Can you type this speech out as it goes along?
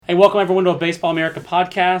Hey, welcome everyone to a Baseball America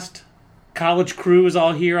podcast. College crew is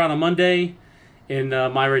all here on a Monday in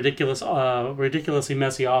my ridiculously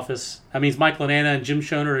messy office. That means Mike Lanana and Jim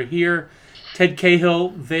Schoner are here. Ted Cahill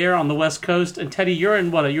there on the West Coast. And Teddy, you're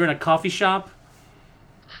in what? You're in a coffee shop?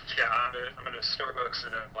 Yeah, I'm in a Starbucks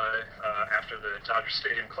in LA after the Dodger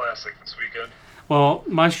Stadium Classic this weekend. Well,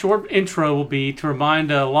 my short intro will be to remind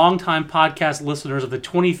longtime podcast listeners of the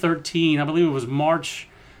 2013, I believe it was March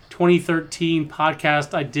 2013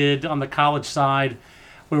 podcast I did on the college side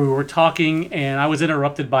where we were talking and I was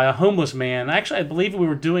interrupted by a homeless man. Actually, I believe we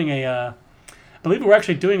were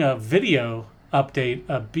actually doing a video update,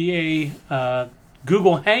 a BA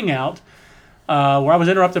Google Hangout, where I was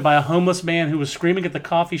interrupted by a homeless man who was screaming at the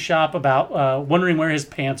coffee shop about wondering where his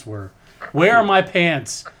pants were. Where are my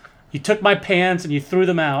pants? You took my pants and you threw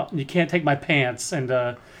them out, and you can't take my pants,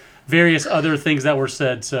 and various other things that were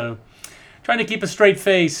said. So, trying to keep a straight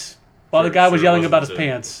face while the guy was yelling about his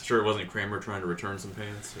pants. Sure, it wasn't Kramer trying to return some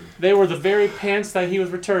pants. They were the very pants that he was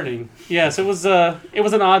returning. Yes, it was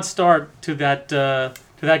an odd start to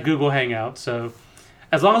that Google Hangout. So,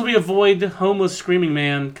 as long as we avoid homeless screaming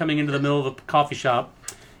man coming into the middle of the coffee shop,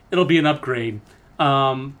 it'll be an upgrade.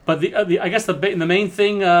 But I guess the main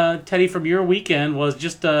thing, Teddy, from your weekend was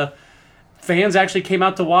just fans actually came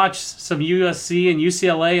out to watch some USC and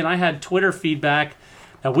UCLA, and I had Twitter feedback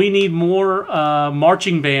that we need more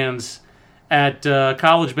marching bands at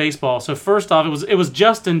college baseball. So first off, it was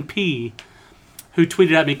Justin P. who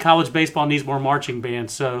tweeted at me, college baseball needs more marching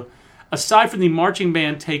bands. So aside from the marching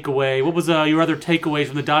band takeaway, what was your other takeaways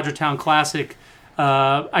from the Dodgertown Classic?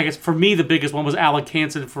 I guess for me the biggest one was Alec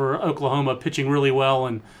Hansen for Oklahoma pitching really well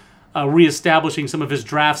and reestablishing some of his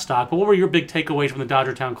draft stock. But what were your big takeaways from the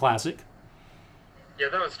Dodgertown Classic? Yeah,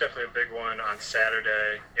 that was definitely a big one on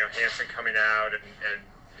Saturday. You know, Hansen coming out and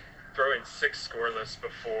throwing 6 scoreless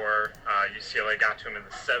before UCLA got to him in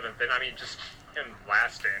the 7th. And, I mean, just him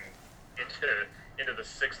lasting into the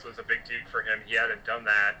 6th was a big deal for him. He hadn't done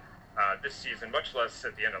that this season, much less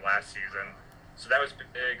at the end of last season. So that was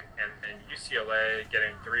big, and UCLA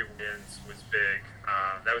getting 3 wins was big.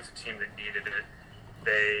 That was a team that needed it.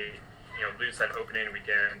 They, lose that opening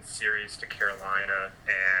weekend series to Carolina,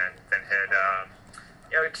 and then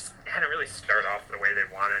it just hadn't really started off the way they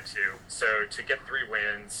wanted to. So to get 3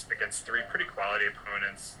 wins against 3 pretty quality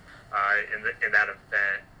opponents in that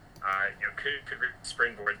event, could really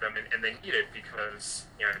springboard them, and they need it because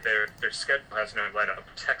their schedule has no let up.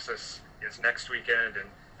 Texas is next weekend,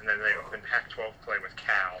 and then they open Pac-12 play with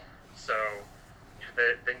Cal. So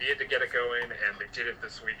they needed to get it going, and they did it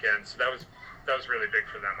this weekend. So that was really big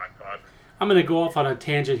for them, I thought. I'm going to go off on a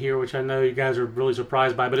tangent here, which I know you guys are really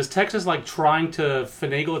surprised by, but is Texas trying to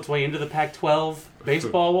finagle its way into the Pac-12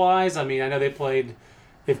 baseball-wise? I mean, I know they've played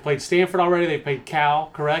Stanford already, they've played Cal,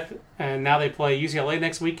 correct? And now they play UCLA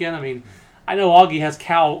next weekend. I mean, I know Augie has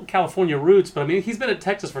California roots, but I mean, he's been at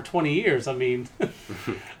Texas for 20 years. I mean,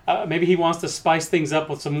 maybe he wants to spice things up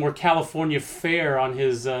with some more California fare on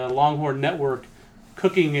his Longhorn Network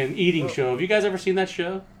cooking and eating show. Have you guys ever seen that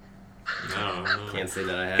show? No. Can't say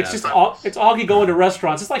that I have. It's Augie going to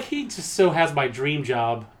restaurants. It's like he just so has my dream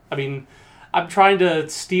job. I mean, I'm trying to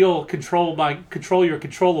control your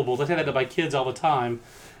controllables. I say that to my kids all the time,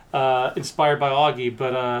 inspired by Augie.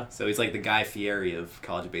 But so he's like the Guy Fieri of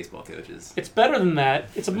college baseball coaches. It's better than that.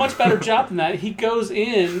 It's a much better job than that. He goes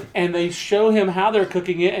in and they show him how they're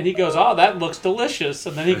cooking it, and he goes, "Oh, that looks delicious,"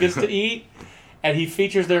 and then he gets to eat, and he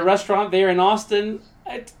features their restaurant there in Austin.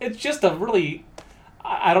 It's just a really,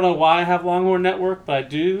 I don't know why I have Longhorn Network, but I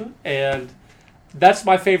do, and that's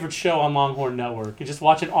my favorite show on Longhorn Network. You're just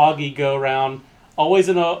watching Augie go around, always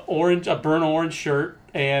in a burnt orange shirt,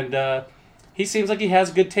 and he seems like he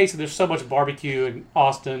has good taste. And there's so much barbecue in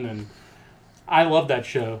Austin, and I love that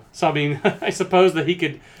show. So I mean, I suppose that he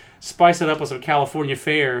could spice it up with some California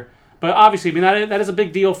fare, but obviously, I mean that is a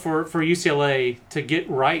big deal for UCLA to get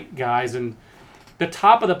right, guys, and the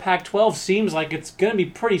top of the Pac-12 seems like it's going to be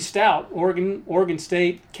pretty stout. Oregon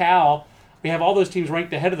State, Cal, we have all those teams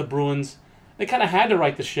ranked ahead of the Bruins. They kind of had to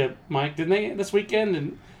right the ship, Mike, didn't they, this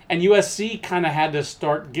weekend? And USC kind of had to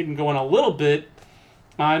start getting going a little bit.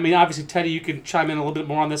 I mean, obviously, Teddy, you can chime in a little bit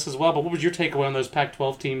more on this as well, but what was your takeaway on those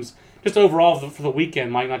Pac-12 teams, just overall for the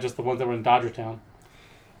weekend, Mike, not just the ones that were in Dodgertown?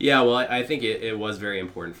 Yeah, well, I think it was very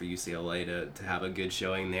important for UCLA to have a good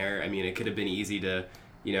showing there. I mean, it could have been easy to,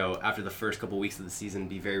 after the first couple weeks of the season,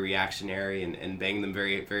 be very reactionary and bang them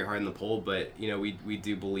very, very hard in the poll. But we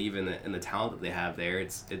do believe in the talent that they have there.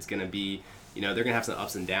 It's going to be, they're going to have some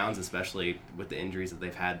ups and downs, especially with the injuries that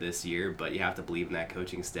they've had this year. But you have to believe in that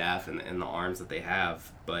coaching staff and the arms that they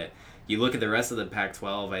have. But you look at the rest of the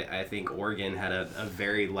Pac-12, I think Oregon had a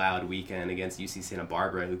very loud weekend against UC Santa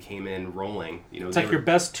Barbara, who came in rolling. It's like your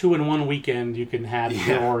best 2-1 weekend you can have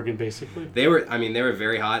in Oregon, basically. They were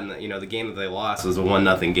very hot, and the game that they lost was a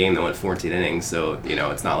 1-0 game that went 14 innings, so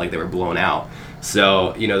it's not like they were blown out.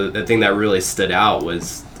 So the thing that really stood out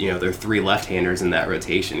was their three left-handers in that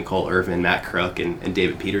rotation: Colt Irvin, Matt Crook, and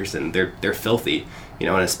David Peterson. They're filthy. And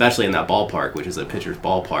especially in that ballpark, which is a pitcher's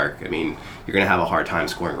ballpark, I mean, you're going to have a hard time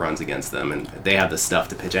scoring runs against them, and they have the stuff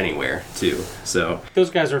to pitch anywhere, too. So those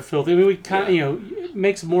guys are filthy. I mean, we kind of, it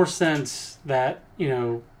makes more sense that,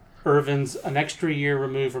 Irvin's an extra year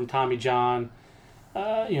removed from Tommy John.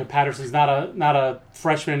 Patterson's not a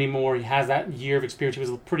freshman anymore. He has that year of experience. He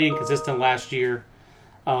was pretty inconsistent last year.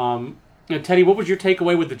 Teddy, what was your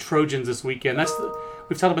takeaway with the Trojans this weekend?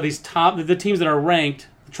 We've talked about the teams that are ranked.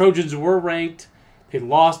 The Trojans were ranked. They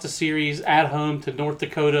lost a series at home to North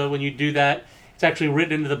Dakota. When you do that, it's actually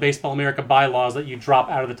written into the Baseball America bylaws that you drop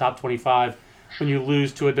out of the top 25 when you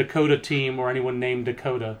lose to a Dakota team or anyone named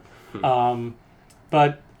Dakota.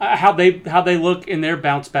 But how they look in their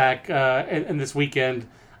bounce back in this weekend.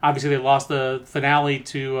 Obviously, they lost the finale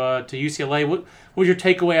to UCLA. What was your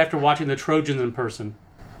takeaway after watching the Trojans in person?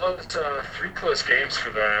 Well, it's 3 close games for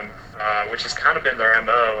them, which has kind of been their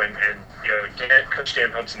MO, and Coach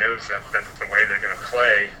Dan Hubbs knows that that's the way they're going to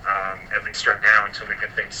play, at least right now, until they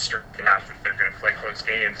get things straightened out, that they're going to play close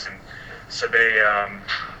games. And so they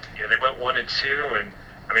went 1-2, and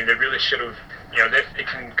I mean, they really should have, they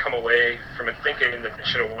can come away from it thinking that they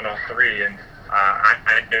should have won all 3. And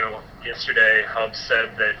I know yesterday Hubbs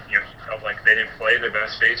said that he felt like they didn't play their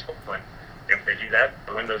best baseball, and if they do that,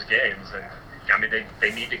 they win those games. And I mean,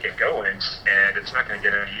 they need to get going, and it's not going to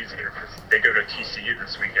get any easier because they go to TCU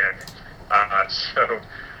this weekend.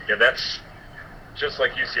 That's just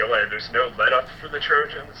like UCLA. There's no let-up for the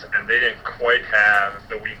Trojans, and they didn't quite have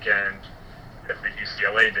the weekend that the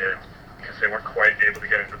UCLA did because they weren't quite able to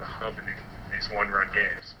get into the hub in these one-run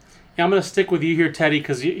games. Yeah, I'm going to stick with you here, Teddy,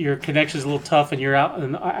 because your connection is a little tough, and you're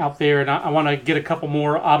out there, and I want to get a couple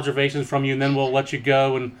more observations from you, and then we'll let you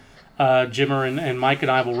go, and Jimmer and Mike and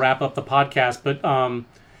I will wrap up the podcast. But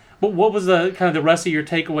what was the kind of the rest of your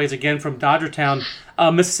takeaways again from Dodgertown?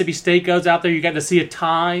 Mississippi State goes out there. You got to see a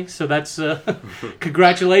tie, so that's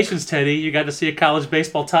congratulations, Teddy. You got to see a college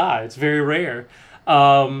baseball tie. It's very rare.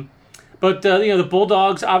 But the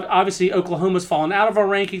Bulldogs, obviously Oklahoma's fallen out of our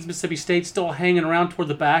rankings. Mississippi State's still hanging around toward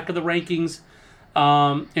the back of the rankings.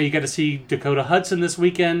 You got to see Dakota Hudson this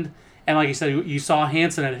weekend, and like you said, you saw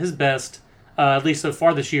Hansen at his best, at least so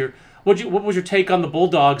far this year. What was your take on the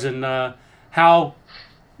Bulldogs, and how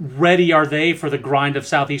ready are they for the grind of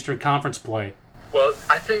Southeastern Conference play? Well,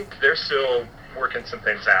 I think they're still working some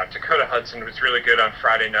things out. Dakota Hudson was really good on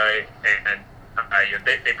Friday night, and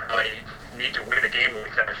they probably need to win a game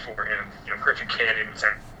like that for him. Griffin Canyon was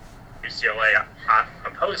at UCLA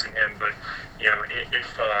opposing him, but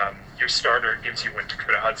if your starter gives you what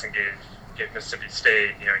Dakota Hudson gave Mississippi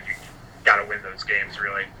State, you got to win those games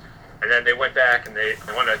really. And then they went back and they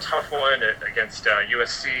won a tough one against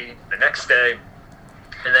USC the next day.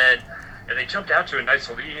 And then they jumped out to a nice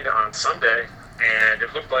lead on Sunday, and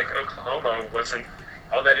it looked like Oklahoma wasn't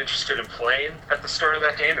all that interested in playing at the start of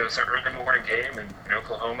that game. It was an early morning game, and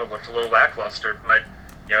Oklahoma looked a little lackluster. But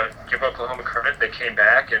give Oklahoma credit, they came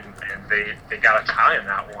back and they got a tie in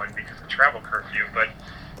that one because of travel curfew. But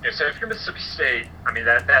so if you're Mississippi State, I mean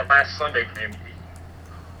that last Sunday game,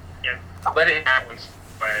 letting that one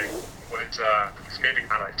play was maybe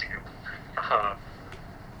not ideal.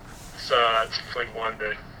 So it's definitely one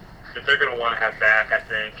that they're going to want to have back, I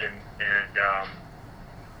think,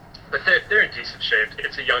 but they're in decent shape.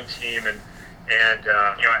 It's a young team, and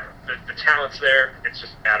the talent's there. It's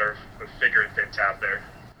just a matter of figuring things out there.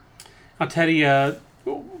 Now, Teddy,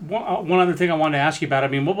 one other thing I wanted to ask you about. I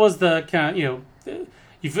mean, what was the kind of,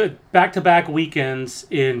 you've had back-to-back weekends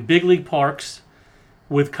in big league parks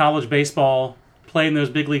with college baseball, playing those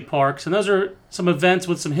big league parks, and those are some events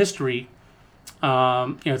with some history.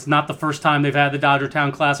 It's not the first time they've had the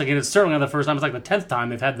Dodgertown Classic, and it's certainly not the first time. It's like the 10th time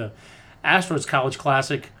they've had the Astros College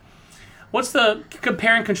Classic. What's the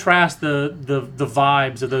compare and contrast the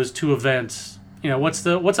vibes of those two events? What's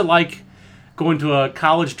it like going to a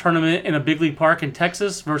college tournament in a big league park in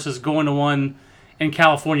Texas versus going to one in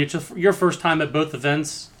California? It's your first time at both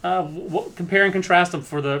events. Compare and contrast them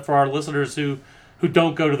for our listeners who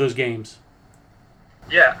don't go to those games.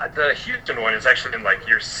 Yeah, the Houston one is actually in like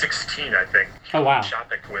year 16, I think. Oh, wow.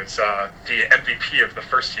 Shopik was the MVP of the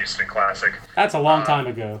first Houston Classic. That's a long time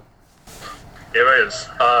ago. It is.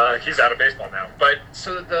 He's out of baseball now. But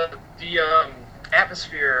so the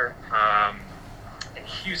atmosphere in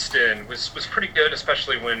Houston was pretty good,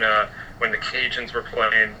 especially when the Cajuns were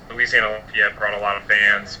playing. Louisiana Lafayette brought a lot of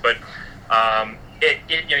fans, but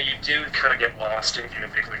you do kind of get lost in a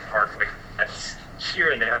big league park like that's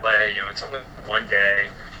here in LA. It's only one day,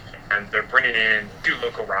 and they're bringing in two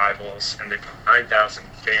local rivals, and they've got 9,000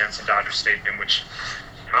 fans in Dodger Stadium, which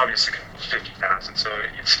obviously can be 50,000. So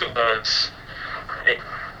it still does.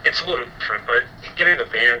 It's a little different, but getting the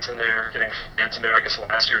fans in there, I guess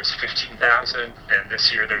last year was 15,000, and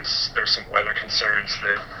this year there's some weather concerns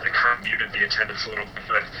that kind of muted the attendance a little bit.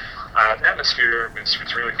 But the atmosphere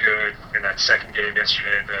was really good in that second game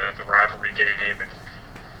yesterday, the rivalry game, and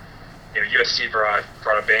USC brought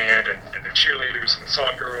a band and the cheerleaders and the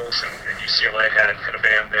song girls, and UCLA had a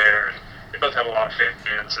band there, and they both have a lot of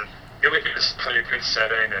fans, and it was plenty of good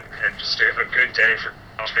setting and just a good day for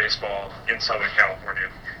college baseball in Southern California.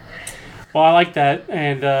 Well, I like that,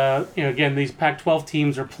 and again, these Pac-12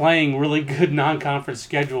 teams are playing really good non-conference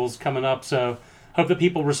schedules coming up. So, hope that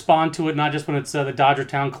people respond to it, not just when it's the Dodger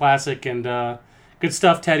Town Classic. And good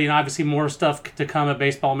stuff, Teddy, and obviously more stuff to come at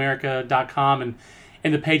BaseballAmerica.com and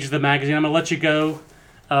in the pages of the magazine. I'm gonna let you go.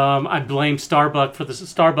 I blame Starbucks for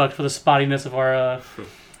the spottiness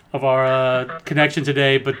of our connection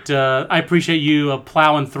today, but I appreciate you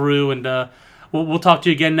plowing through and. We'll talk to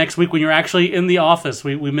you again next week when you're actually in the office.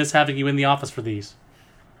 We miss having you in the office for these.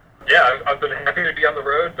 Yeah, I've been happy to be on the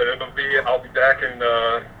road, but I'll be back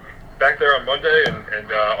back there on Monday and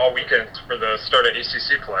all weekend for the start of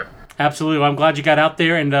ACC play. Absolutely. Well, I'm glad you got out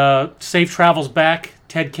there, and safe travels back.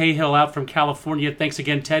 Ted Cahill out from California. Thanks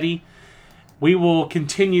again, Teddy. We will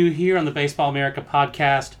continue here on the Baseball America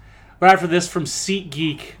podcast. Right after this from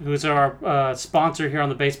SeatGeek, who is our sponsor here on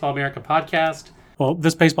the Baseball America podcast. Well,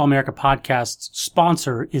 this Baseball America podcast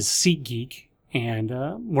sponsor is SeatGeek, and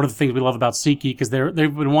one of the things we love about SeatGeek is they've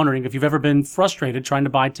been wondering if you've ever been frustrated trying to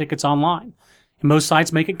buy tickets online. And most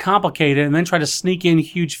sites make it complicated and then try to sneak in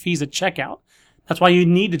huge fees at checkout. That's why you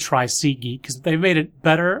need to try SeatGeek, because they've made it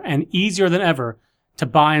better and easier than ever to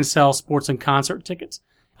buy and sell sports and concert tickets.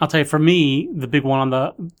 I'll tell you, for me, the big one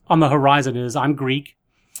on the horizon is I'm Greek,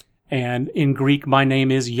 and in Greek my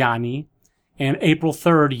name is Yanni. And April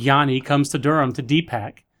 3rd, Yanni comes to Durham to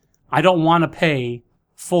DPAC. I don't want to pay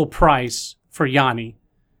full price for Yanni.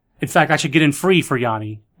 In fact, I should get in free for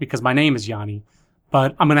Yanni because my name is Yanni.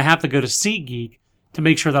 But I'm going to have to go to SeatGeek to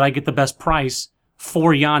make sure that I get the best price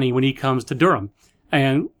for Yanni when he comes to Durham.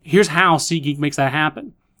 And here's how SeatGeek makes that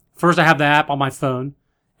happen. First, I have the app on my phone,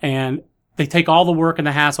 and they take all the work and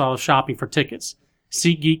the hassle out of shopping for tickets.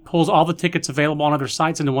 SeatGeek pulls all the tickets available on other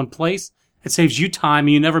sites into one place. It saves you time,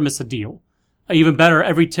 and you never miss a deal. Even better,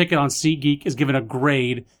 every ticket on SeatGeek is given a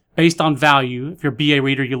grade based on value. If you're a BA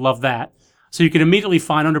reader, you love that. So you can immediately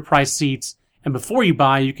find underpriced seats, and before you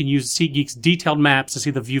buy, you can use SeatGeek's detailed maps to see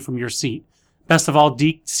the view from your seat. Best of all,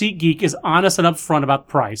 SeatGeek is honest and upfront about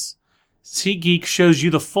price. SeatGeek shows you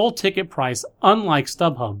the full ticket price, unlike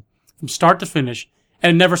StubHub, from start to finish,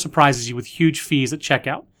 and it never surprises you with huge fees at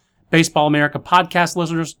checkout. Baseball America podcast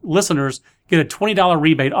listeners get a $20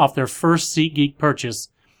 rebate off their first SeatGeek purchase.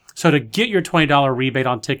 So to get your $20 rebate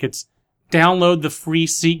on tickets, download the free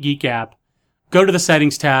SeatGeek app, go to the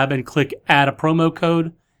settings tab and click add a promo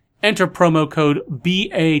code, enter promo code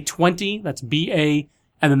BA20, that's BA,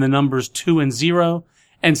 and then the numbers 2 and 0,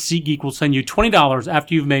 and SeatGeek will send you $20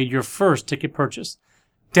 after you've made your first ticket purchase.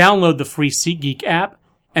 Download the free SeatGeek app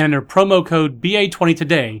and enter promo code BA20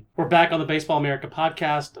 today. We're back on the Baseball America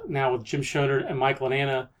podcast now with Jim Schonert and Mike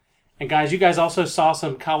Lananna. And guys, you guys also saw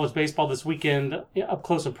some college baseball this weekend up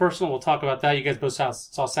close and personal. We'll talk about that. You guys both saw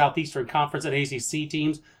Southeastern Conference and ACC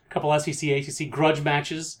teams, a couple SEC, ACC grudge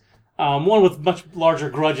matches, one with much larger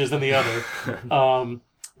grudges than the other.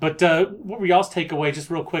 But what were y'all's takeaway, just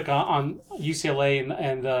real quick, on UCLA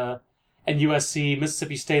and USC,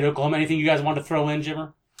 Mississippi State, Oklahoma? Anything you guys wanted to throw in,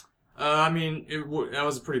 Jimmer? That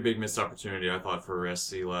was a pretty big missed opportunity, I thought, for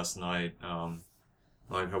SC last night.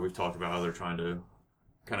 Like how we've talked about how they're trying to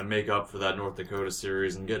kind of make up for that North Dakota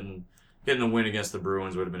series, and getting a win against the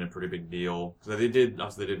Bruins would have been a pretty big deal. So they did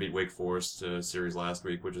beat Wake Forest series last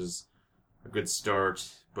week, which is a good start,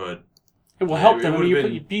 but it will help them. I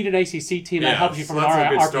mean, you beat an ACC team, that helps you from an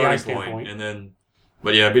RPI standpoint. And then,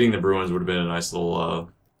 but yeah, beating the Bruins would have been a nice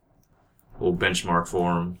little benchmark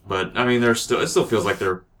for them. But I mean, it still feels like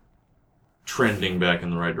they're trending back in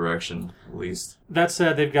the right direction, at least. That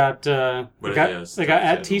said, they got at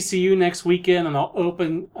TCU next weekend, and they'll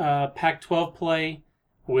open Pac-12 play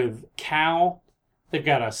with Cal. They've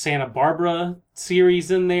got a Santa Barbara series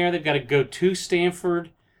in there. They've got to go to Stanford.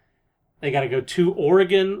 They got to go to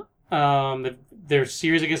Oregon. Their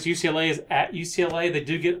series against UCLA is at UCLA. They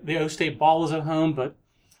do get the O State Ball is at home, but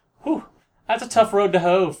that's a tough road to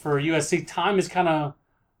hoe for USC. Time is kind of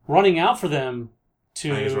running out for them. I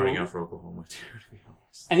think it's running out for Oklahoma too, to be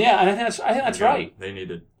honest. And yeah, and I think that's right. They need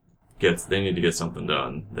to get something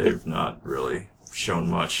done. They've not really shown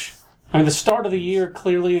much. I mean, the start of the year,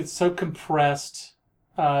 clearly, it's so compressed.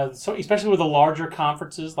 So especially with the larger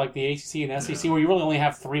conferences like the ACC and SEC, where you really only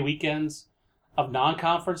have 3 weekends of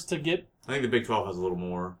non-conference to get. I think the Big 12 has a little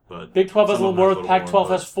more, but Big 12 has a little more. The Pac-12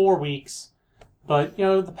 has 4 weeks. But,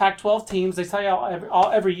 the Pac-12 teams, they tell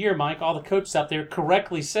you every year, Mike, all the coaches out there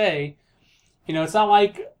correctly say, it's not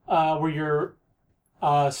like where you're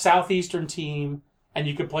a Southeastern team and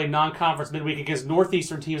you can play non-conference midweek against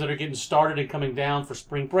Northeastern teams that are getting started and coming down for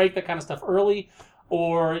spring break, that kind of stuff early.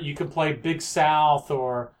 Or you can play Big South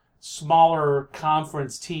or smaller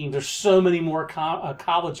conference teams. There's so many more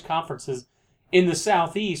college conferences in the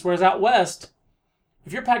Southeast. Whereas out West,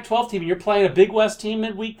 if you're a Pac-12 team and you're playing a Big West team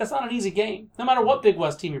midweek, that's not an easy game. No matter what Big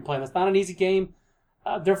West team you're playing, that's not an easy game.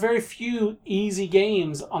 There are very few easy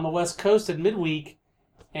games on the West Coast in midweek.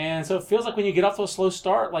 And so it feels like when you get off to a slow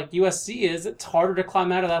start like USC is, it's harder to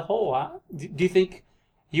climb out of that hole. Do you think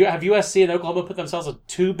have USC and Oklahoma put themselves in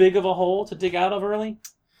too big of a hole to dig out of early?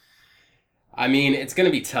 I mean, it's going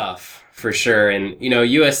to be tough for sure. And,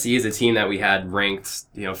 USC is a team that we had ranked,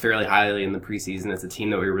 fairly highly in the preseason. It's a team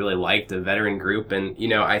that we really liked, a veteran group. And,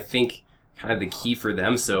 I think kind of the key for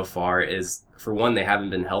them so far is, for one, they haven't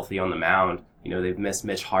been healthy on the mound. They've missed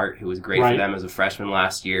Mitch Hart, who was great for them as a freshman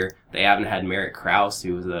last year. They haven't had Merritt Krause,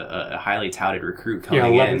 who was a highly touted recruit coming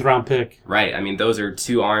in. 11th round pick. Right. I mean, those are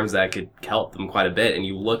 2 arms that could help them quite a bit. And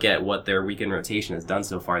you look at what their weekend rotation has done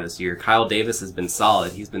so far this year. Kyle Davis has been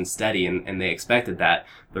solid. He's been steady, and they expected that.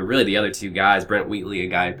 But really, the other 2 guys, Brent Wheatley, a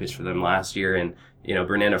guy who pitched for them last year, and,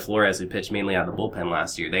 Bernardo Flores, who pitched mainly out of the bullpen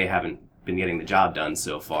last year, they haven't been getting the job done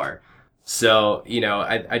so far. So,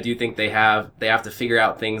 I do think they have to figure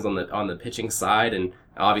out things on the pitching side and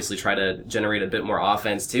obviously try to generate a bit more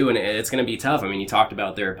offense too. And it's going to be tough. I mean, you talked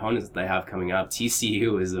about their opponents that they have coming up.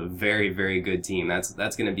 TCU is a very, very good team. That's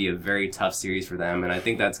going to be a very tough series for them. And I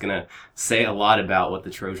think that's going to say a lot about what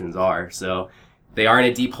the Trojans are. So they are in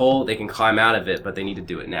a deep hole. They can climb out of it, but they need to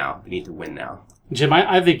do it now. They need to win now. Jim,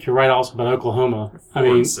 I think you're right also about Oklahoma.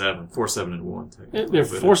 4-7 and 1. They're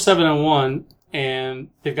 4-7 and 1. And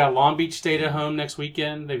they've got Long Beach State at home next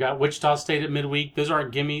weekend. They've got Wichita State at midweek. Those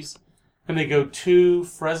aren't gimmies. And they go to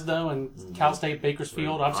Fresno and Cal State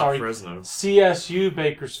Bakersfield. I'm sorry, Fresno. CSU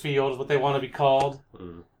Bakersfield is what they want to be called.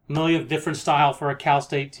 Million different style for a Cal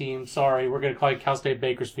State team. Sorry, we're going to call it Cal State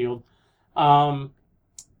Bakersfield. Those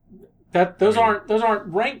aren't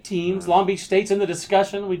ranked teams. Long Beach State's in the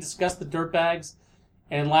discussion. We discussed the Dirtbags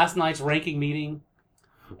in last night's ranking meeting.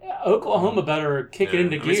 Oklahoma better kick it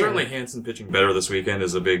into gear. Certainly Hansen pitching better this weekend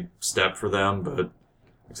is a big step for them, but like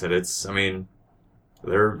I said,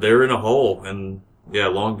 they're in a hole, and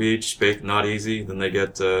Long Beach, not easy. Then they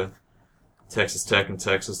get Texas Tech and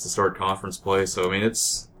Texas to start conference play. So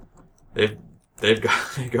they've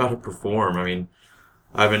got to perform. I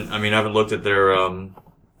haven't looked at their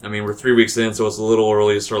we're 3 weeks in, so it's a little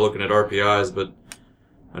early to start looking at RPIs, but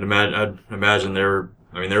I'd imagine they're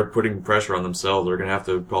putting pressure on themselves. They're going to have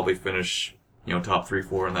to probably finish, top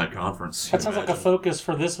 3-4 in that conference. That sounds like a focus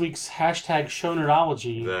for this week's hashtag show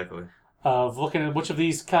nerdology. Exactly. Of looking at which of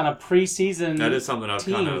these kind of preseason That is something I've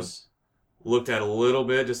kind of looked at a little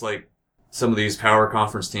bit, just like some of these power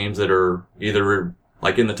conference teams that are either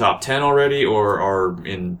like in the top 10 already or are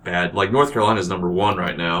in bad. Like North Carolina is number 1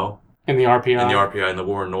 right now. In the RPI. In the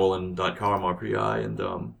WarrenNolan.com RPI. And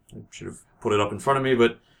I should have put it up in front of me,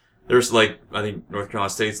 but there's I think North Carolina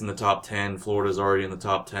State's in the top 10. Florida's already in the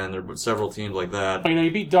top 10. There are several teams like that.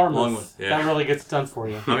 You beat Dartmouth. That really gets done for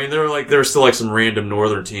you. There are still some random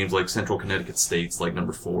northern teams like Central Connecticut State's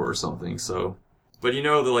number 4 or something. So, but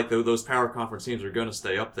those power conference teams are going to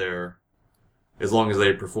stay up there as long as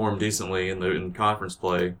they perform decently in conference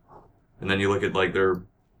play. And then you look at their, a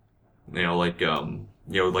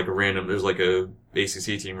random. There's a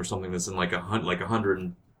ACC team or something that's in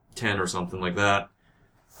 110 or something like that.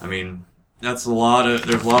 There's a lot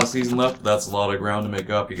of season left. That's a lot of ground to make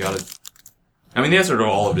up. The answer to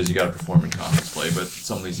all of it is you got to perform in conference play, but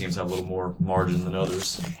some of these teams have a little more margin than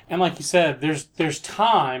others. And like you said, there's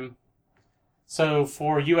time. So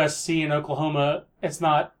for USC and Oklahoma, it's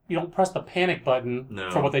not, you don't press the panic button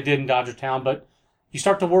for what they did in Dodgertown, but you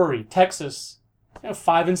start to worry. Texas,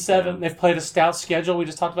 5-7. Yeah. They've played a stout schedule. We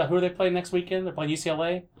just talked about who are they playing next weekend. They're playing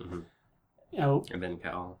UCLA. Mm-hmm. And then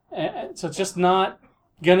Cal. So it's just not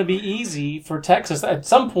going to be easy for Texas. At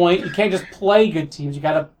some point, you can't just play good teams. You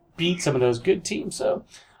got to beat some of those good teams. So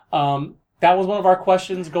that was one of our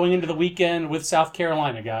questions going into the weekend with South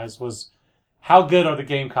Carolina, guys, was how good are the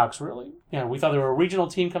Gamecocks really? We thought they were a regional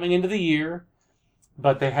team coming into the year,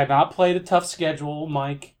 but they had not played a tough schedule,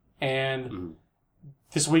 Mike. And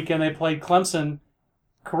this weekend they played Clemson.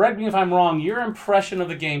 Correct me if I'm wrong. Your impression of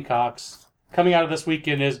the Gamecocks coming out of this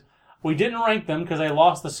weekend is we didn't rank them because they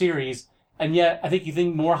lost the series, and yet I think you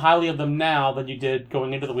think more highly of them now than you did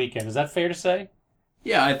going into the weekend. Is that fair to say?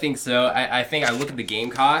 Yeah, I think so. I think I look at the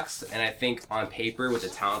Gamecocks, and I think on paper, with the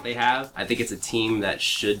talent they have, I think it's a team that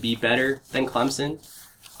should be better than Clemson.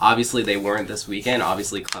 Obviously, they weren't this weekend.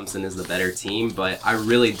 Obviously, Clemson is the better team, but I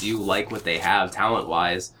really do like what they have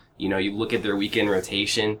talent-wise. You look at their weekend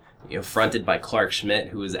rotation, fronted by Clark Schmidt,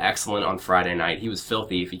 who was excellent on Friday night. He was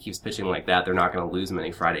filthy. If he keeps pitching like that, they're not going to lose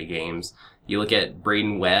many Friday games. You look at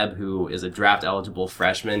Braden Webb, who is a draft-eligible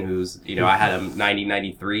freshman, who's, I had him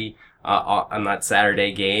 90-93 on that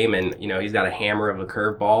Saturday game, and, he's got a hammer of a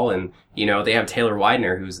curveball, and, they have Taylor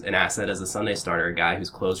Widener, who's an asset as a Sunday starter, a guy who's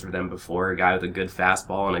closed for them before, a guy with a good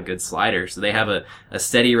fastball and a good slider. So they have a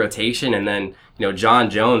steady rotation, and then, John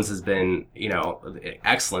Jones has been,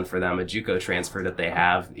 excellent for them, a JUCO transfer that they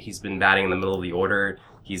have. He's been batting in the middle of the order.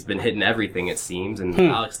 He's been hitting everything, it seems, and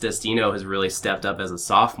Alex Destino has really stepped up as a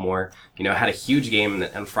sophomore. Had a huge game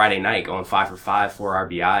on Friday night, going 5 for 5, 4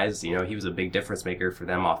 RBIs. He was a big difference maker for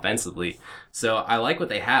them offensively. So I like what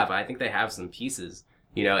they have. I think they have some pieces.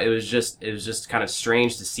 It was just kind of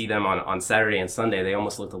strange to see them on Saturday and Sunday. They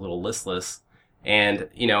almost looked a little listless. And,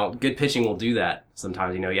 good pitching will do that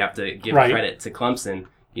sometimes. You have to give credit to Clemson.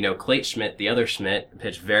 Clayton Schmidt, the other Schmidt,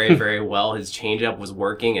 pitched very, very well. His changeup was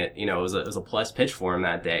working. It was a plus pitch for him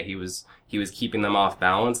that day. He was keeping them off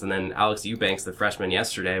balance. And then Alex Eubanks, the freshman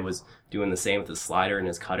yesterday, was doing the same with his slider and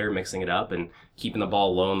his cutter, mixing it up and keeping the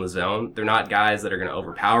ball low in the zone. They're not guys that are going to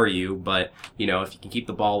overpower you, but, if you can keep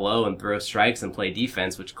the ball low and throw strikes and play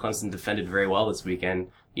defense, which Clemson defended very well this weekend,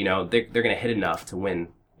 they're going to hit enough to win.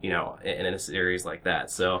 In a series like that.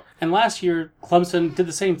 So, and last year Clemson did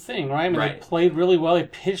the same thing, right? I mean, they played really well, they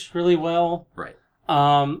pitched really well, right?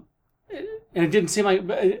 And it didn't seem like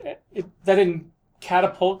that didn't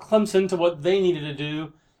catapult Clemson to what they needed to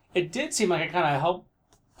do. It did seem like it kind of helped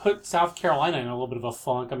put South Carolina in a little bit of a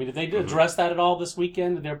funk. I mean, did they address that at all this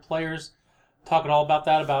weekend? Did their players talk at all about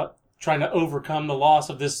that, about trying to overcome the loss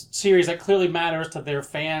of this series that clearly matters to their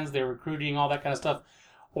fans, their recruiting, all that kind of stuff?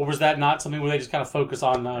 Or was that not something where they just kind of focus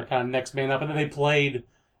on kind of next man up? And then they played,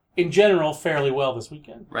 in general, fairly well this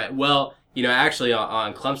weekend. Right. Well, actually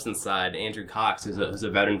on Clemson's side, Andrew Cox, who's a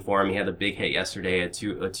veteran for him, he had a big hit yesterday, a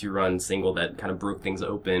two-run single that kind of broke things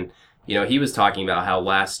open. He was talking about how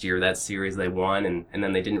last year, that series they won, and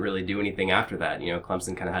then they didn't really do anything after that.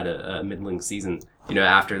 Clemson kind of had a middling season,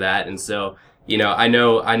 after that. And so, I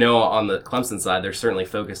know on the Clemson side, they're certainly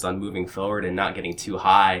focused on moving forward and not getting too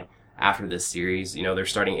high after this series. They're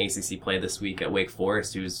starting ACC play this week at Wake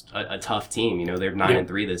Forest, who's a tough team. They're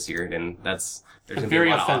 9-3 this year, and there's going to be a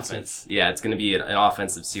lot of offense. Yeah, it's going to be an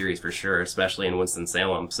offensive series for sure, especially in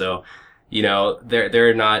Winston-Salem. So,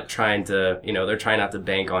 they're not trying to, they're trying not to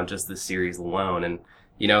bank on just this series alone.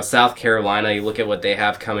 And, South Carolina, you look at what they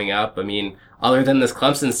have coming up. I mean, other than this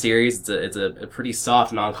Clemson series, it's a pretty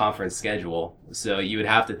soft non-conference schedule. So you would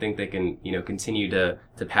have to think they can, continue to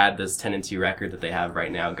pad this 10-2 record that they have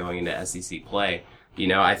right now going into SEC play.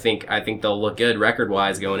 I think they'll look good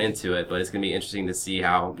record-wise going into it, but it's going to be interesting to see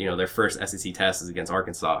how, their first SEC test is against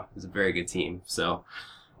Arkansas. It's a very good team. So,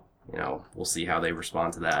 we'll see how they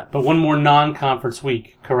respond to that. But one more non-conference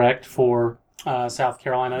week, correct, for South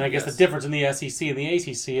Carolina. And I guess the difference in the SEC and the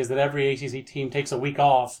ACC is that every ACC team takes a week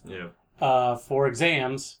off. Yeah. For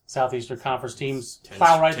exams. Southeastern Conference teams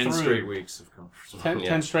plow right through. 10 straight weeks of conference.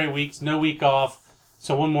 10 straight weeks, no week off.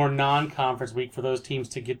 So one more non-conference week for those teams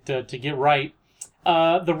to get right.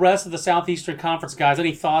 The rest of the Southeastern Conference guys,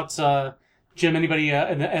 any thoughts, Jim? Anybody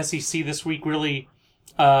in the SEC this week really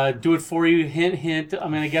do it for you? Hint, hint. I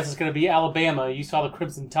mean, I guess it's going to be Alabama. You saw the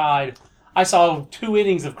Crimson Tide. I saw 2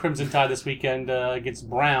 innings of Crimson Tide this weekend against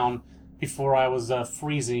Brown before I was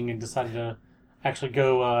freezing and decided to actually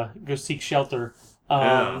go seek shelter.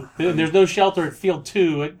 There's no shelter at Field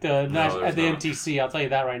 2 at the MTC. I'll tell you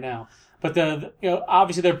that right now. But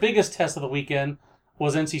obviously their biggest test of the weekend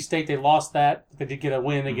was NC State. They lost that. They did get a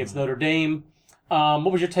win against Notre Dame.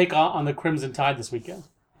 What was your take on the Crimson Tide this weekend?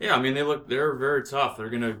 Yeah, I mean they're very tough. They're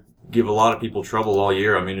going to give a lot of people trouble all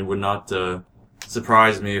year. I mean, it would not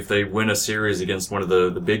surprise me if they win a series against one of the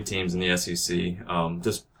big teams in the SEC.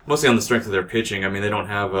 Just mostly on the strength of their pitching. I mean, they don't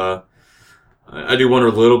have I do wonder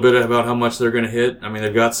a little bit about how much they're going to hit. I mean,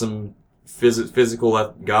 they've got some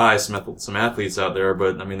physical guys, some athletes out there,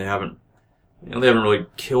 but I mean, they haven't they haven't really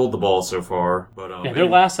killed the ball so far. But Yeah, they're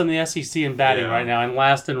last in the SEC in batting right now and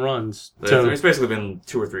last in runs. So There's basically been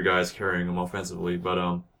 2 or 3 guys carrying them offensively.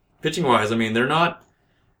 But pitching wise, I mean, they're not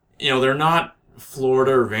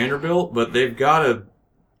Florida or Vanderbilt, but they've got a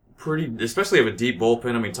especially have a deep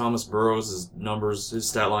bullpen. I mean, Thomas Burrows' his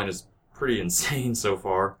stat line is pretty insane so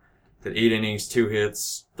far. That 8 innings, 2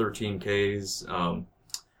 hits, 13 Ks.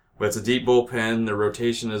 But it's a deep bullpen. Their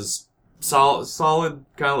rotation is solid,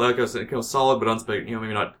 kind of like I said, solid, but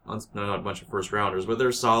maybe not a bunch of first rounders, but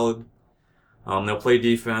they're solid. They'll play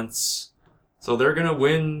defense, so they're gonna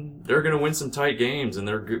win. They're gonna win some tight games, and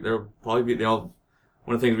they'll probably be.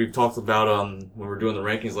 One of the things we've talked about when we were doing the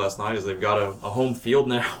rankings last night is they've got a home field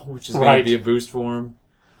now, which is going to be a boost for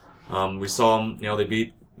them. We saw them. They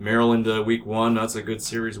beat Maryland week 1. That's a good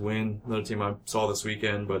series win. Another team I saw this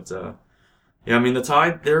weekend, but I mean the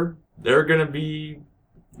Tide. They're going to be.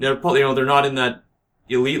 They're probably they're not in that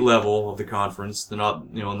elite level of the conference. They're not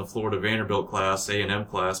in the Florida Vanderbilt class, A&M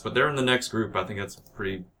class, but they're in the next group. I think that's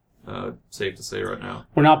pretty safe to say right now.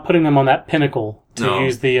 We're not putting them on that pinnacle to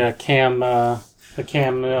use the Cam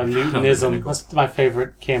Newtonism. That's my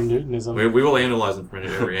favorite Cam Newtonism. We will analyze him from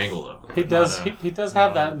every angle, though. He does. He does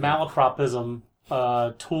have that malapropism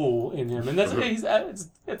tool in him, and that's it's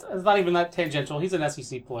not even that tangential. He's an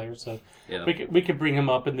SEC player, so we could bring him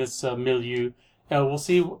up in this milieu. We'll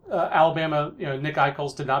see. Alabama. Nick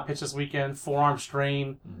Eichels did not pitch this weekend. Forearm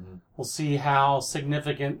strain. Mm-hmm. We'll see how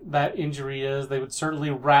significant that injury is. They would certainly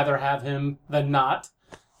rather have him than not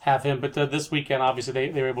have him. But this weekend, obviously,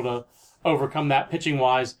 they were able to overcome that pitching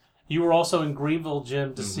wise. You were also in Greenville,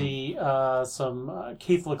 Jim, to see some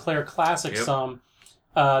Keith LeClaire Classic.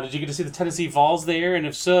 Yep. Did you get to see the Tennessee Vols there? And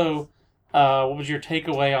if so, what was your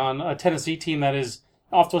takeaway on a Tennessee team that is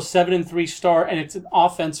off to a 7-3 start, and it's an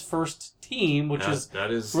offense-first team, which is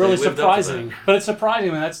really surprising. But it's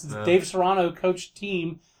surprising. That's Dave Serrano coached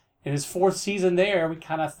team in his 4th season there. We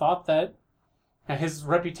kind of thought that his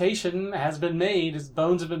reputation has been made, his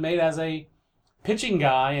bones have been made as a pitching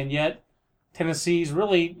guy, and yet Tennessee's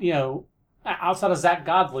really, outside of Zach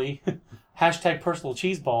Godley, hashtag personal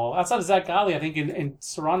cheeseball, outside of Zach Godley, I think in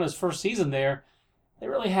Serrano's first season there, they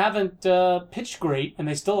really haven't pitched great, and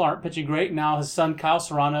they still aren't pitching great. Now his son Kyle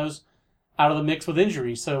Serrano's out of the mix with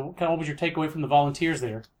injury. So kind of what was your takeaway from the Volunteers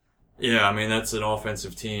there? Yeah, I mean, that's an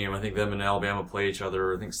offensive team. I think them and Alabama play each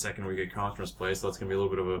other, I think, second week of conference play, so that's going to be a little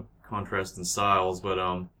bit of a contrast in styles. But,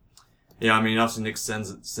 yeah, I mean, obviously Nick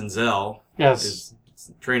Senzel is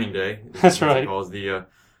training day. That's right.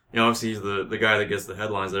 Obviously he's the guy that gets the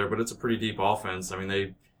headlines there, but it's a pretty deep offense. I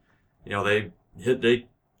mean, they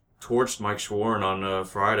torched Mike Schwarn on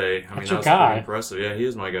Friday. I mean, that was pretty impressive. Yeah, he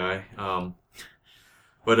is my guy.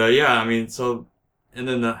 Yeah, I mean, so, and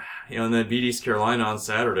then and then beat East Carolina on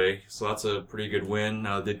Saturday, so that's a pretty good win.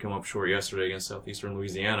 Did come up short yesterday against Southeastern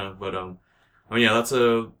Louisiana, but yeah, that's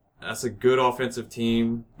a good offensive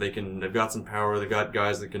team. They've got some power. They've got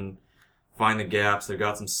guys that can find the gaps. They've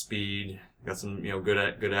got some speed. Got some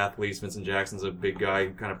good athletes. Vincent Jackson's a big guy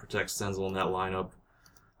who kind of protects Senzel in that lineup.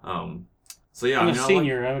 So yeah, a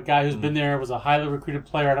senior, a guy who's been there, was a highly recruited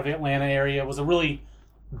player out of the Atlanta area. Was a really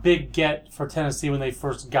big get for Tennessee when they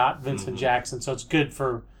first got Vincent Jackson. So it's good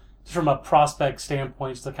from a prospect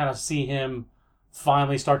standpoint to kind of see him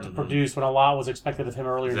finally start to produce when a lot was expected of him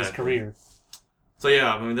earlier in his career. So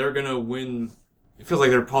yeah, I mean, they're going to win. It feels like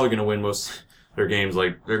they're probably going to win most their games.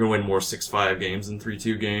 Like, they're going to win more 6-5 games than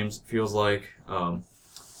 3-2 games, it feels like.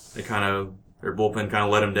 Their bullpen kind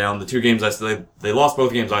of let them down. The 2 games they lost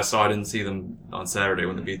both games I saw. I didn't see them on Saturday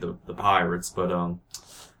when they beat the Pirates, but the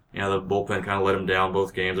bullpen kind of let them down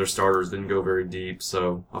both games. Their starters didn't go very deep,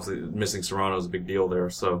 so obviously missing Serrano is a big deal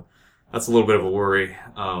there. So that's a little bit of a worry.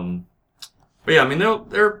 But yeah, I mean,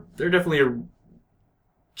 they're definitely a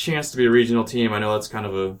chance to be a regional team. I know that's kind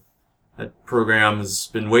of that program has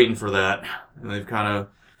been waiting for that, and they've kind of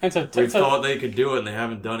we've thought they could do it, and they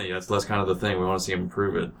haven't done it yet. So that's kind of the thing. We want to see them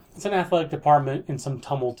improve it. It's an athletic department in some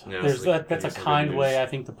tumult. Yeah, that's a kind way, I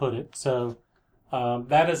think, to put it. So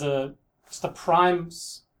that is just a prime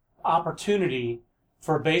opportunity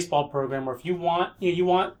for a baseball program where if you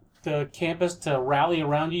want the campus to rally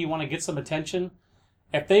around you want to get some attention.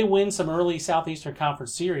 If they win some early Southeastern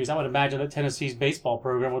Conference series, I would imagine that Tennessee's baseball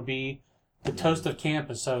program would be the toast of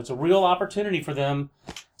campus. So it's a real opportunity for them.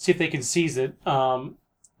 See if they can seize it.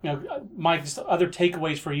 Mike, just other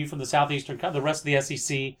takeaways for you from the the rest of the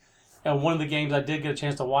SEC. And one of the games I did get a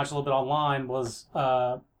chance to watch a little bit online was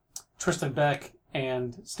Tristan Beck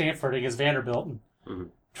and Stanford against Vanderbilt. Mm-hmm.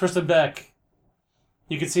 Tristan Beck,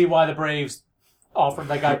 you can see why the Braves offered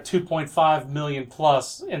that guy $2.5 million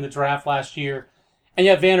plus in the draft last year. And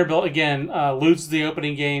yet Vanderbilt, again, loses the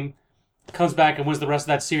opening game. comes back and wins the rest of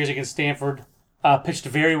that series against Stanford. Pitched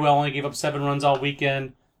very well, only gave up 7 runs all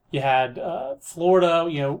weekend. You had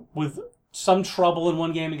Florida, with some trouble in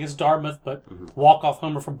one game against Dartmouth, but walk-off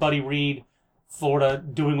homer from Buddy Reed. Florida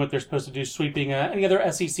doing what they're supposed to do, sweeping any other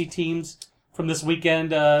SEC teams from this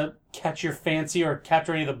weekend. Catch your fancy or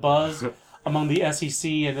capture any of the buzz among the SEC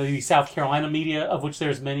and the South Carolina media, of which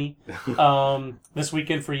there's many, this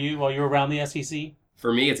weekend for you while you're around the SEC?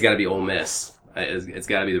 For me, it's got to be Ole Miss. It's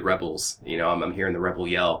got to be the Rebels. I'm hearing the Rebel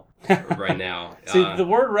yell right now. See, the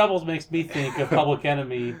word Rebels makes me think of Public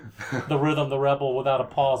Enemy, the rhythm, the rebel, without a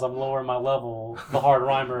pause, I'm lowering my level, the hard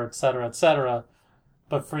rhymer, et cetera, et cetera.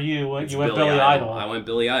 But for you went Billy Idol. I went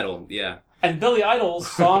Billy Idol, yeah. And Billy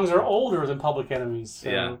Idol's songs are older than Public Enemy's. So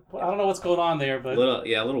yeah. I don't know what's going on there, but a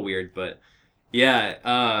little weird, but yeah,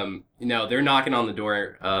 they're knocking on the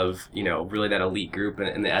door of, really that elite group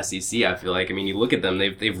in the SEC, I feel like. I mean, you look at them,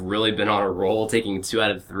 they've really been on a roll, taking 2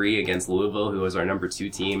 out of 3 against Louisville, who was our number 2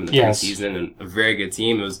 team in the preseason, and a very good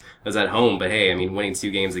team. It was at home, but hey, I mean, winning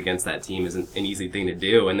 2 games against that team isn't an easy thing to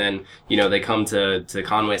do. And then, they come to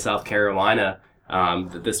Conway, South Carolina,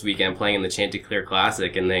 this weekend playing in the Chanticleer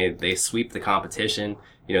Classic, and they sweep the competition.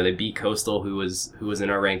 They beat Coastal, who was in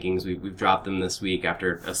our rankings. We've dropped them this week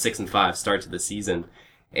after a 6-5 start to the season.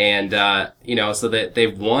 And, so that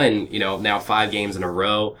they've won, now 5 games in a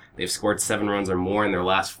row. They've scored 7 runs or more in their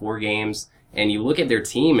last 4 games. And you look at their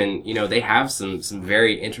team and, they have some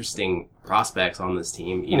very interesting prospects on this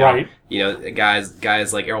team. Right.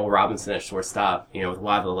 Guys like Errol Robinson at shortstop, with a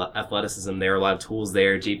lot of athleticism there, a lot of tools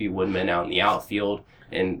there. J.B. Woodman out in the outfield.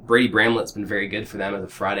 And Brady Bramlett's been very good for them as a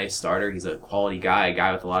Friday starter. He's a quality guy, a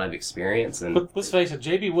guy with a lot of experience. And let's face it,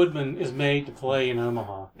 J.B. Woodman is made to play in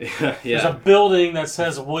Omaha. Yeah. There's a building that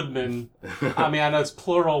says Woodman. I mean, I know it's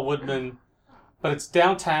plural Woodman, but it's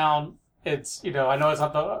downtown. It's, I know it's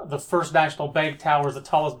not the First National Bank Tower is the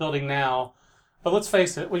tallest building now. But let's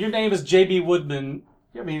face it, when your name is J.B. Woodman,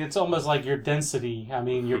 I mean, it's almost like your density. I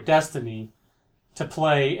mean, your destiny to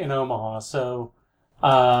play in Omaha. So,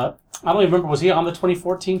 I don't even remember, was he on the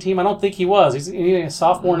 2014 team? I don't think he was. He's a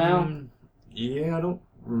sophomore now? Yeah, I don't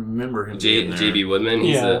remember him being there. J.B. Woodman,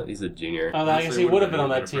 he's a junior. I guess he would have been on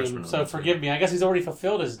that team, so forgive me. I guess he's already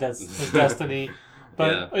fulfilled his destiny.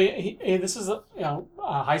 But this is a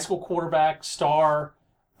high school quarterback, star,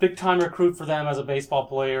 big-time recruit for them as a baseball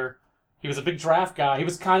player. He was a big draft guy. He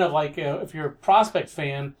was kind of like, if you're a prospect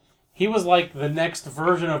fan, he was like the next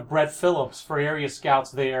version of Brett Phillips for area scouts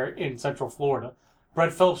there in Central Florida.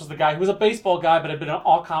 Brett Phillips was the guy who was a baseball guy, but had been an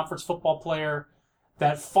all-conference football player.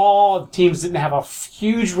 That fall, teams didn't have a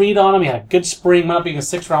huge read on him. He had a good spring, wound up being a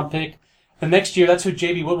 6th-round pick. The next year, that's who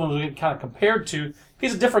J.B. Woodman was kind of compared to.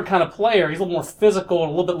 He's a different kind of player. He's a little more physical and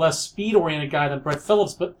a little bit less speed-oriented guy than Brett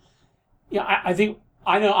Phillips. But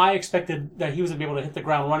I expected that he was going to be able to hit the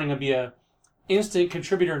ground running and be a instant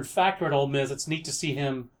contributor and factor at Ole Miss. It's neat to see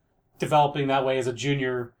him developing that way as a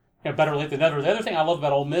junior, better late than never. The other thing I love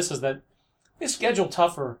about Ole Miss is that they schedule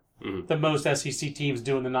tougher than most SEC teams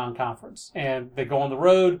do in the non-conference. And they go on the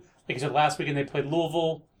road. Like I said, last weekend they played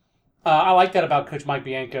Louisville. I like that about Coach Mike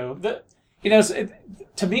Bianco.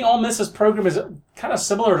 To me, Ole Miss's program is kind of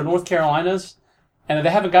similar to North Carolina's, and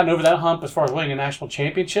they haven't gotten over that hump as far as winning a national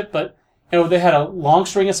championship. But they had a long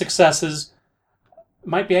string of successes.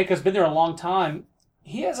 Mike Bianco's been there a long time.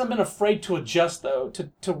 He hasn't been afraid to adjust, though,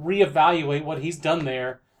 to reevaluate what he's done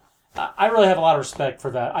there. I really have a lot of respect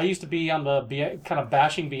for that. I used to be on the kind of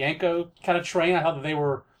bashing Bianco kind of train. I thought that they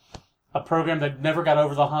were a program that never got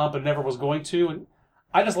over the hump and never was going to. And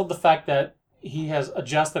I just love the fact that he has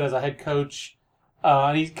adjusted as a head coach,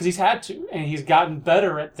 because he's had to, and he's gotten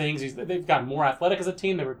better at things. They've gotten more athletic as a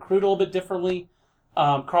team. They recruit a little bit differently.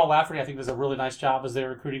 Carl Lafferty, I think, does a really nice job as their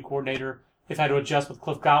recruiting coordinator. They've had to adjust with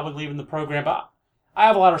Cliff Godwin leaving the program. But I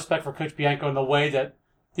have a lot of respect for Coach Bianco in the way that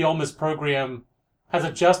the Ole Miss program has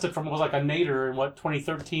adjusted from what was like a nadir in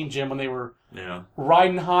 2013, Jim, when they were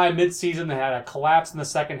riding high midseason. They had a collapse in the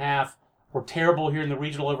second half. Were terrible here in the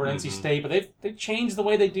regional over at NC State, but they've changed the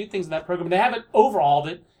way they do things in that program. They haven't overhauled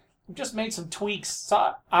it. They've just made some tweaks.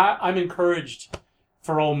 So I'm encouraged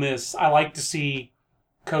for Ole Miss. I like to see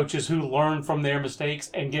coaches who learn from their mistakes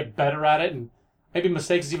and get better at it. And maybe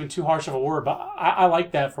mistakes is even too harsh of a word, but I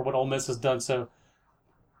like that for what Ole Miss has done. So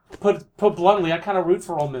put bluntly, I kind of root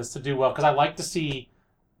for Ole Miss to do well because I like to see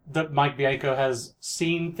that Mike Bianco has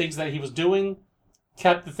seen things that he was doing,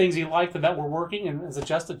 kept the things he liked and that were working, and has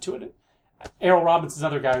adjusted to it. Errol Robinson's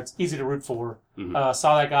another guy it's easy to root for.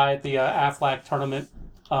 Saw that guy at the AFLAC tournament.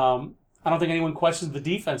 I don't think anyone questions the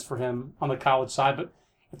defense for him on the college side, but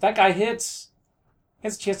if that guy hits, he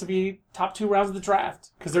has a chance to be top 2 rounds of the draft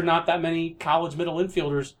because there are not that many college middle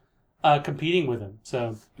infielders competing with him.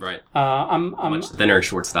 So Right. I'm Much thinner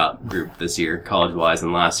shortstop group this year, college-wise,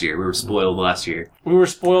 than last year. We were spoiled last year. We were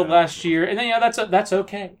spoiled last year, and then that's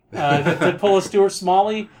okay. To pull a Stuart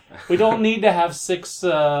Smalley, we don't need to have 6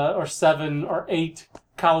 or 7 or 8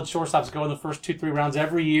 college shortstops go in the first 2-3 rounds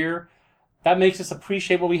every year. That makes us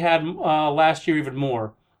appreciate what we had last year even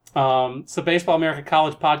more. So Baseball America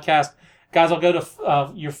College podcast, guys. I'll go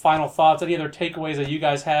to your final thoughts. Any other takeaways that you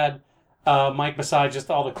guys had, Mike? Besides just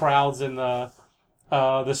all the crowds and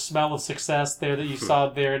the smell of success there that you saw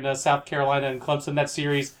there in South Carolina and Clemson, that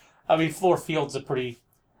series. I mean, Fluor Field's a pretty.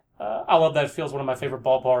 I love that field's one of my favorite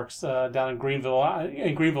ballparks down in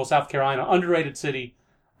Greenville, South Carolina. Underrated city,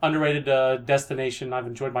 underrated destination. I've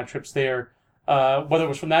enjoyed my trips there. Whether it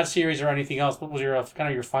was from that series or anything else, what was your kind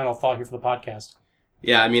of your final thought here for the podcast?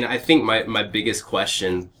 Yeah, I mean, I think my biggest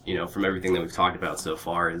question, from everything that we've talked about so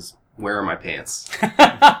far is, where are my pants?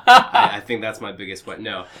 I think that's my biggest question.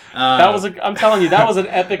 No. I'm telling you, that was an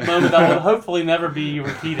epic moment that will hopefully never be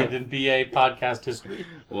repeated in BA podcast history.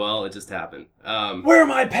 Well, it just happened. Where are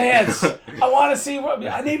my pants? I want to see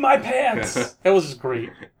I need my pants. It was great.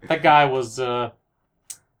 That guy was,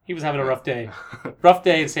 he was having a rough day. Rough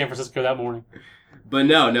day in San Francisco that morning. But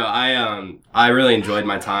no, I really enjoyed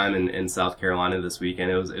my time in South Carolina this weekend.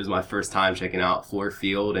 It was my first time checking out Fluor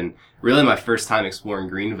Field, and really my first time exploring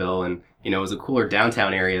Greenville, and it was a cooler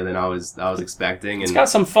downtown area than I was expecting. And it's got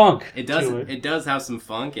some funk. It does have some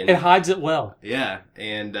funk, and it hides it well. Yeah,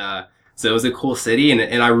 and so it was a cool city,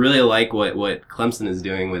 and I really like what Clemson is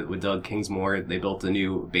doing with Doug Kingsmore. They built a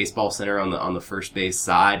new baseball center on the first base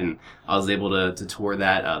side, and I was able to tour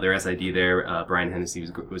that. Their SID there, Brian Hennessy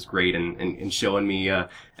was great and showing me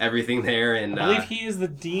everything there. And I believe he is the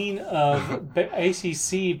dean of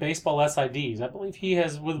ACC baseball SIDs. I believe he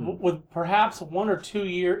has, with perhaps 1 or 2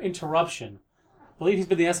 year interruption, I believe he's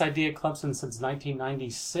been the SID at Clemson since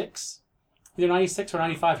 1996, either 96 or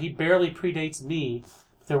 95. He barely predates me.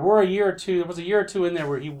 There was a year or two in there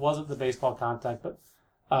where he wasn't the baseball contact,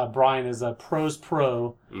 but Brian is a pro's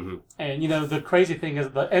pro. Mm-hmm. And, the crazy thing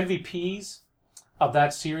is the MVPs of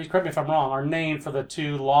that series, correct me if I'm wrong, are named for the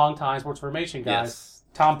 2 longtime sports information guys. Yes.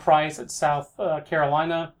 Tom Price at South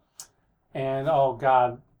Carolina, and, oh,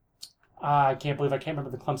 God, I can't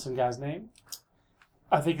remember the Clemson guy's name.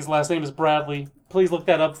 I think his last name is Bradley. Please look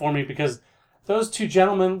that up for me, because those 2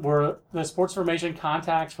 gentlemen were the sports information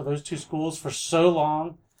contacts for those 2 schools for so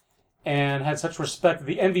long and had such respect.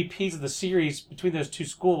 The MVPs of the series between those 2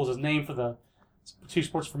 schools is named for the 2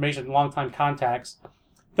 sports information longtime contacts.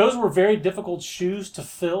 Those were very difficult shoes to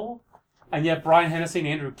fill, and yet Brian Hennessy and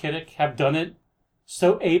Andrew Kiddick have done it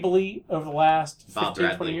so ably over the last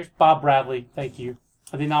 15, 20 years. Bob Bradley, thank you.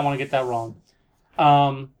 I did not want to get that wrong.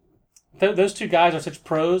 Those 2 guys are such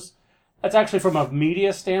pros. That's actually from a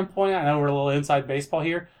media standpoint. I know we're a little inside baseball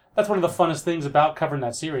here. That's one of the funnest things about covering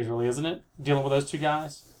that series, really, isn't it? Dealing with those 2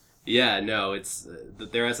 guys. Yeah, no, it's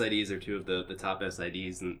their SIDs are 2 of the top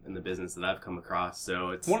SIDs in the business that I've come across.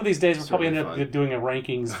 So it's one of these days we'll probably end up doing a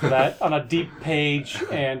rankings for that on a deep page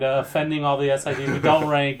and offending all the SIDs we don't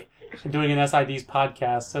rank and doing an SIDs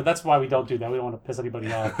podcast. So that's why we don't do that. We don't want to piss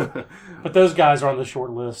anybody off. But those guys are on the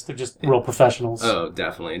short list. They're just real professionals. Oh,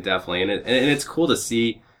 definitely, and it's cool to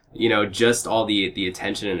see. Just all the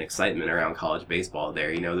attention and excitement around college baseball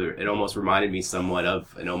there. It almost reminded me somewhat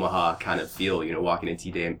of an Omaha kind of feel, walking in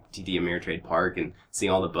TD Ameritrade Park and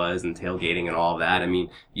seeing all the buzz and tailgating and all of that. I mean,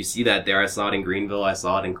 you see that there. I saw it in Greenville. I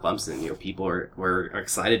saw it in Clemson. People were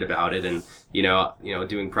excited about it, and,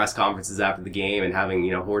 doing press conferences after the game and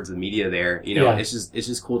having, hordes of media there. It's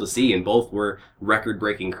just cool to see. And both were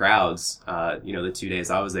record-breaking crowds, the 2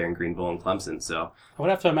 days I was there in Greenville and Clemson. So I would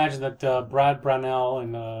have to imagine that Brad Brownell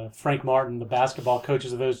and Frank Martin, the basketball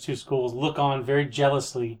coaches of those 2 schools, look on very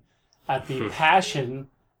jealously at the passion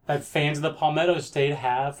that fans of the Palmetto State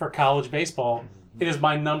have for college baseball. It is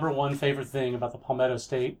my number 1 favorite thing about the Palmetto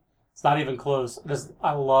State. It's not even close.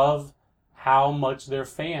 I love how much their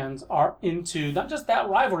fans are into not just that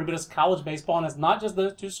rivalry, but it's college baseball, and it's not just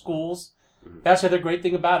those 2 schools. That's the other great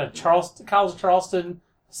thing about it. College of Charleston,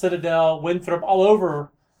 Citadel, Winthrop, all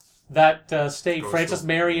over that state. Coastal. Francis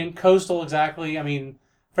Marion, Coastal, exactly. I mean,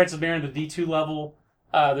 Francis Marion, the D2 level.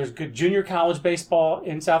 There's good junior college baseball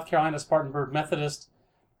in South Carolina, Spartanburg Methodist.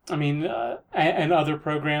 I mean, and other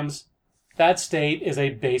programs. That state is a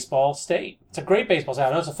baseball state. It's a great baseball state.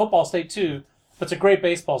 I know it's a football state too, but it's a great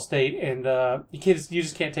baseball state, and you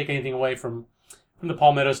just can't take anything away from the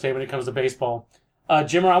Palmetto State when it comes to baseball.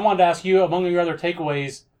 Jimmer, I wanted to ask you, among your other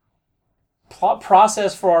takeaways,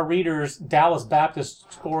 process for our readers, Dallas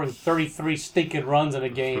Baptist scoring 33 stinking runs in a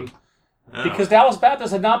game. Yeah. Because Dallas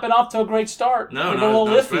Baptist had not been off to a great start. No, They've been a little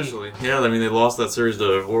not iffy. especially. Yeah, I mean, they lost that series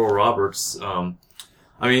to Oral Roberts. I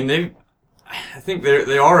mean, I think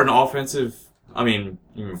they are an offensive. I mean,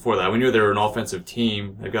 even before that, we knew they were an offensive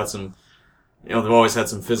team. They've got some, they've always had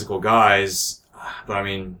some physical guys. But I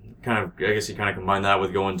mean, I guess you kind of combine that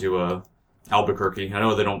with going to Albuquerque. I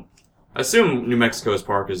know they don't. I assume New Mexico's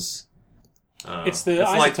park is. It's the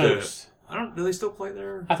Isotopes. Do they still play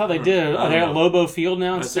there? I thought they did. Are they at Lobo Field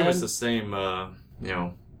now I instead? assume it's the same,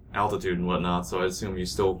 altitude and whatnot, so I assume you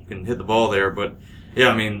still can hit the ball there. But, yeah,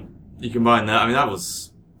 I mean, you combine that. I mean, that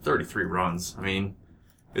was 33 runs. I mean,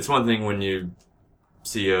 it's one thing when you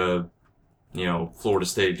see Florida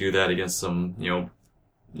State do that against some,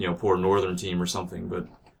 poor northern team or something, but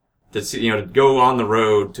to see, to go on the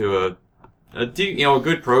road to a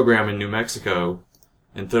good program in New Mexico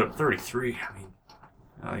and 33, I mean,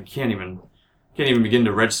 I can't even begin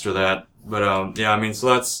to register that. But, yeah, I mean, so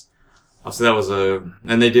obviously that was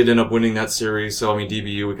and they did end up winning that series. So, I mean,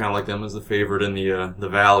 DBU, we kind of like them as the favorite in the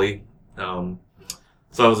Valley. So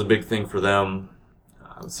that was a big thing for them.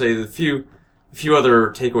 I would say the few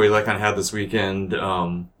other takeaways I kind of had this weekend, we're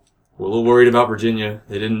a little worried about Virginia.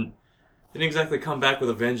 They didn't exactly come back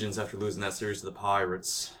with a vengeance after losing that series to the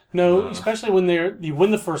Pirates. No, especially when you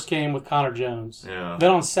win the first game with Connor Jones. Yeah.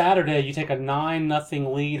 Then on Saturday, you take a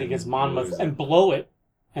 9-0 lead against Monmouth and blow it.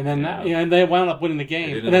 And then and they wound up winning the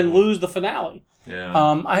game. And then lose the finale. Yeah.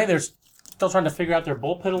 I think they're still trying to figure out their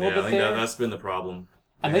bullpen a little bit I think there. that's been the problem.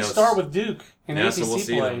 And they start with Duke in ACC so we'll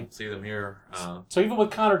play. See them here. So even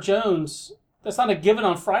with Connor Jones, that's not a given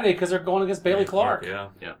on Friday because they're going against Bailey Clark. Yeah.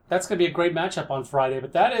 That's going to be a great matchup on Friday.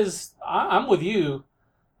 But that is, I'm with you.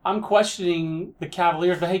 I'm questioning the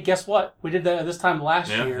Cavaliers, but hey, guess what? We did that this time last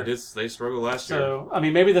year. Yeah, they struggled last year. So, I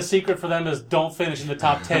mean, maybe the secret for them is don't finish in the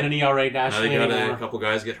top 10 in ERA nationally Now they got anymore. a couple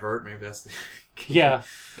guys get hurt. Maybe that's the... Yeah.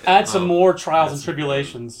 Add some more trials and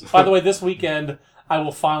tribulations. By the way, this weekend, I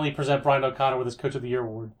will finally present Brian O'Connor with his Coach of the Year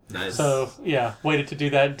award. Nice. So, yeah, waited to do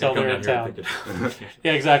that until they're in town. It.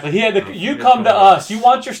 Yeah, exactly. He had you come to us. You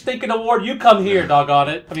want your stinking award? You come here, doggone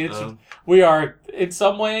it. I mean, we are, in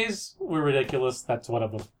some ways, we're ridiculous. That's one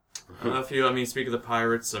of them. Speak of the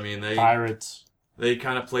Pirates, Pirates. They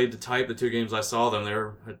kind of played the type. The 2 games I saw them,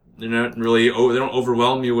 they're not really, they don't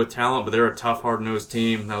overwhelm you with talent, but they're a tough, hard-nosed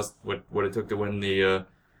team. That was what it took to win the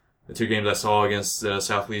 2 games I saw against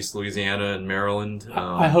Southeast Louisiana and Maryland.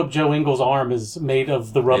 I hope Joe Ingles' arm is made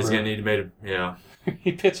of the rubber. He's going to need to make it, yeah.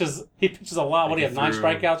 He pitches a lot. What, he had 9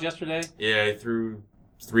 strikeouts yesterday? Yeah, he threw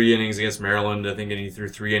 3 innings against Maryland, I think, and he threw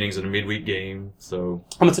 3 innings in a midweek game, so.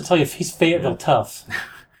 I'm going to tell you, if he's Fayetteville tough.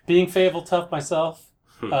 Being Fayetteville tough myself,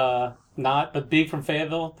 but being from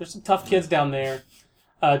Fayetteville, there's some tough kids down there.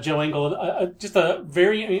 Joe Engel,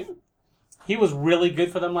 he was really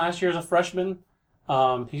good for them last year as a freshman. I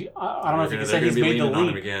don't know if you can say he's made the leap. On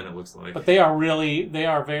him again, it looks like. But they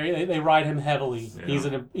ride him heavily.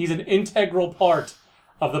 Yeah. He's an integral part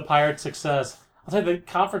of the Pirates' success. I'll tell you, the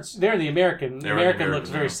conference, they're in the American. The American looks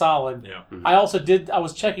very solid. Yeah. I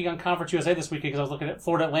was checking on Conference USA this weekend because I was looking at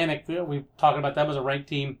Florida Atlantic. We talking about them as a ranked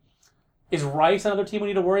team. Is Rice another team we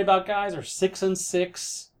need to worry about, guys? Or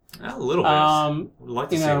 6-6? A little bit. Would like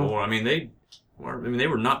to see more. I mean, they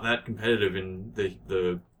were not that competitive in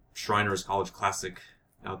the Shriners College Classic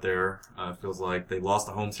out there. Feels like they lost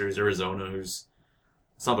the home series to Arizona, who's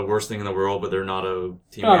it's not the worst thing in the world, but they're not a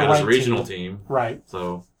team as a regional team. Right.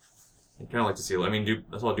 So I kind of like to see. I mean,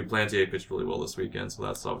 I saw Duplantier pitch really well this weekend, so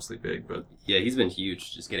that's obviously big. But yeah, he's been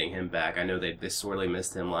huge. Just getting him back. I know they sorely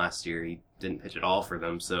missed him last year. He didn't pitch at all for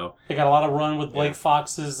them. So they got a lot of run with Blake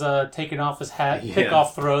Fox's taking off his hat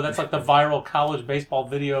kickoff throw. That's like the viral college baseball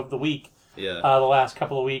video of the week. Yeah. The last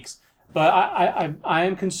couple of weeks. But I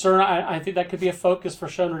am concerned. I think that could be a focus for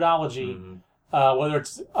show nerdology. Mm-hmm. Whether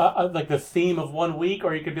it's like the theme of one week,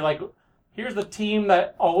 or you could be like, here's the team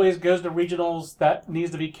that always goes to regionals that needs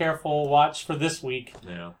to be careful. Watch for this week.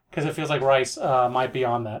 Yeah. Because it feels like Rice might be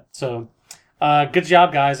on that. So, good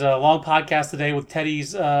job, guys. A long podcast today with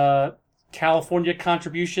Teddy's California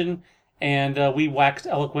contribution, and we waxed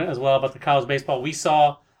eloquent as well about the college baseball we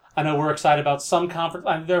saw. I know we're excited about some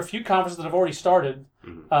conference. There are a few conferences that have already started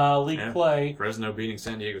league play. Fresno beating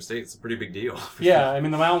San Diego State, it's a pretty big deal. Yeah, I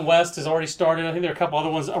mean, the Mountain West has already started. I think there are a couple other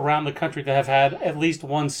ones around the country that have had at least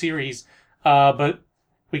one series. But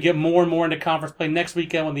we get more and more into conference play next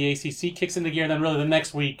weekend when the ACC kicks into gear, and then really the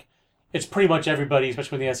next week, it's pretty much everybody,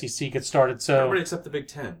 especially when the SEC gets started. So everybody except the Big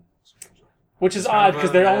Ten. Which is odd,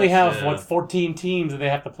 because they only have, 14 teams that they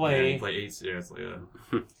have to play. Yeah, play 8 seriously, yeah.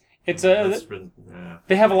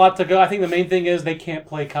 They have a lot to go. I think the main thing is they can't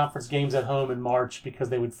play conference games at home in March because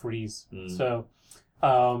they would freeze. So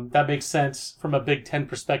that makes sense from a Big Ten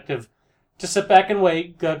perspective. just sit back and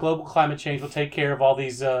wait. Global climate change will take care of all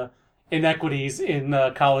these inequities in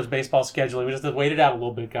college baseball scheduling. We just have to wait it out a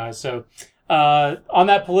little bit, guys. So on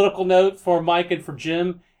that political note, for Mike and for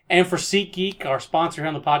Jim and for SeatGeek, our sponsor here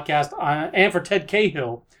on the podcast, and for Ted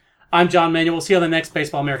Cahill, I'm John Manuel. We'll see you on the next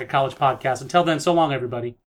Baseball America College podcast. Until then, so long, everybody.